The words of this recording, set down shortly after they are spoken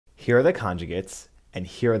Here are the conjugates, and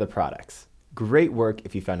here are the products. Great work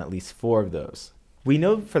if you found at least 4 of those. We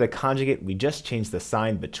know for the conjugate we just changed the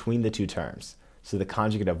sign between the two terms, so the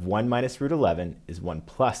conjugate of 1 minus root 11 is 1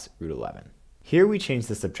 plus root 11. Here we change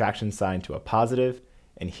the subtraction sign to a positive,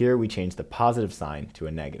 and here we change the positive sign to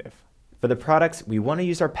a negative. For the products, we want to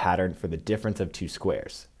use our pattern for the difference of two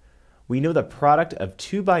squares. We know the product of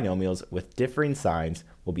two binomials with differing signs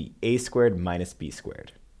will be a squared minus b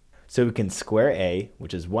squared. So we can square a,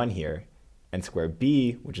 which is 1 here, and square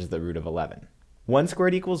b, which is the root of 11. 1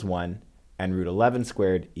 squared equals 1, and root 11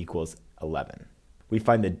 squared equals 11. We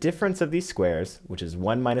find the difference of these squares, which is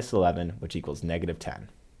 1 minus 11, which equals negative 10.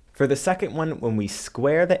 For the second one, when we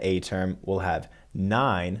square the a term, we'll have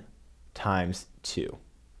 9 times 2.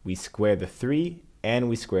 We square the 3, and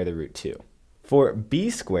we square the root 2. For b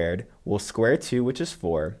squared, we'll square 2, which is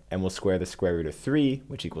 4, and we'll square the square root of 3,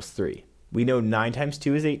 which equals 3. We know 9 times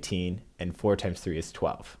 2 is 18, and 4 times 3 is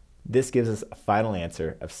 12. This gives us a final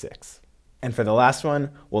answer of 6. And for the last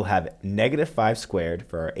one, we'll have negative 5 squared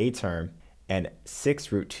for our a term, and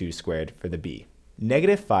 6 root 2 squared for the b.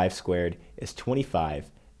 Negative 5 squared is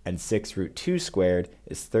 25, and 6 root 2 squared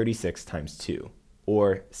is 36 times 2,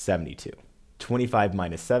 or 72. 25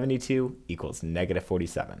 minus 72 equals negative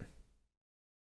 47.